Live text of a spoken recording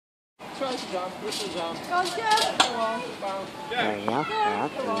try to jump, push the jump. Go on, Jim. Come on, bounce. There you go.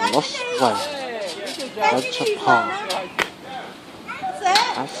 Bend Lost your knees. one. Hey, you can jump. Bend That's your a knees, paw. Lorna.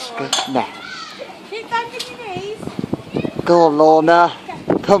 That's That's Skegness. it. Keep bending your knees. Go on, Lorna.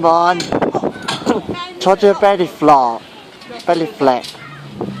 Come on. Try to do a belly flop. Belly flip.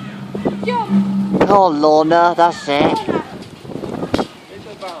 Jump. Come on, Lorna. That's it. Lorna. It's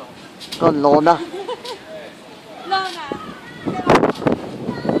a bounce. Go on, Lorna. Lorna.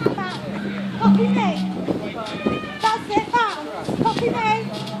 Copy me. That's it, bounce. Copy me.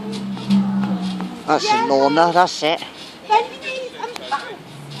 That's Yeah, it, Lorna. That's it. Bend your knees and bounce.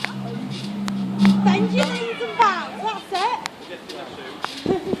 Bend your knees and bounce. That's it.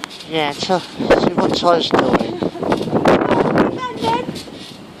 Yeah, see what Ty's doing. Keep bending.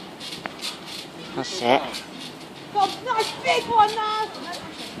 That's it. Got a nice big one now.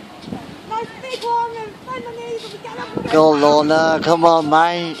 Nice big one and bend the knees and we get up and Go on, Lorna. Come on,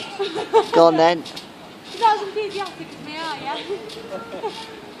 mate. Go on then. You're not as enthusiastic as me, are you?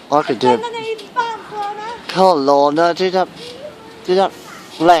 I could do Bend it. the knees and bounce, Lorna. Come on, Lorna. Do that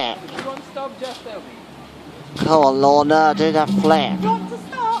flip. You won't stop, just tell me. Come on, Lorna. Do that flip. You want to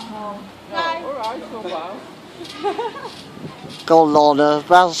stop? No, alright, so bounce. Go on, Lorna.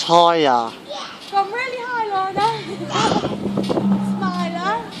 Bounce higher. Gone really high, Lorna.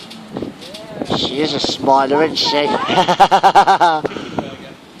 Smiler. She is a smiler, isn't she?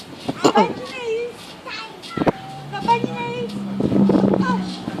 Bend your knees. Now bend your knees.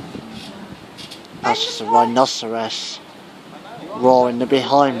 Push. That's just a rhinoceros roaring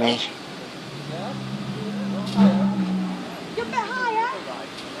behind me. You're a bit higher.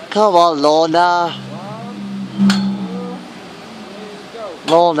 Come on, Lorna.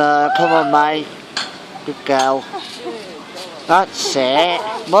 Lorna, come on, mate. Good girl. That's it.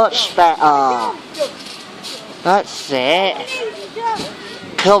 Much better. That's it. Knees and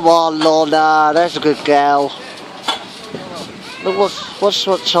jump. Come on, Lorna. That's a good girl. Look what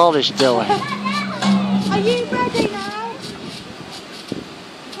Charlie's doing. Are you ready now?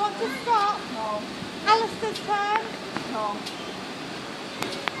 Want to stop? No. Alastair's turn? No.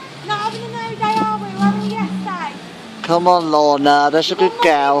 Not having a no day, are we? We're having a yes day. Come on, Lorna. That's a good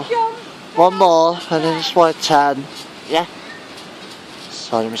girl. Jump. One more, and then it's my turn. Yeah?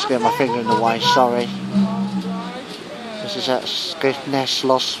 Sorry, I'm just getting my finger in the way. Sorry. This is at Skegness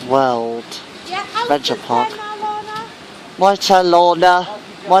Lost World Yeah, Adventure Alastair's Park. turn now, Lorna. My turn, Lorna.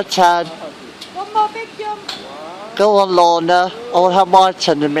 My turn. One more big jump. Go on, Lorna. I will have my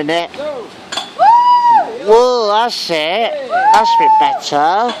turn in a minute. Go. Woo! Whoa, that's it. That's a bit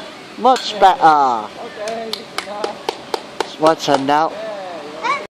better. Much better. Okay, now. It's my turn now.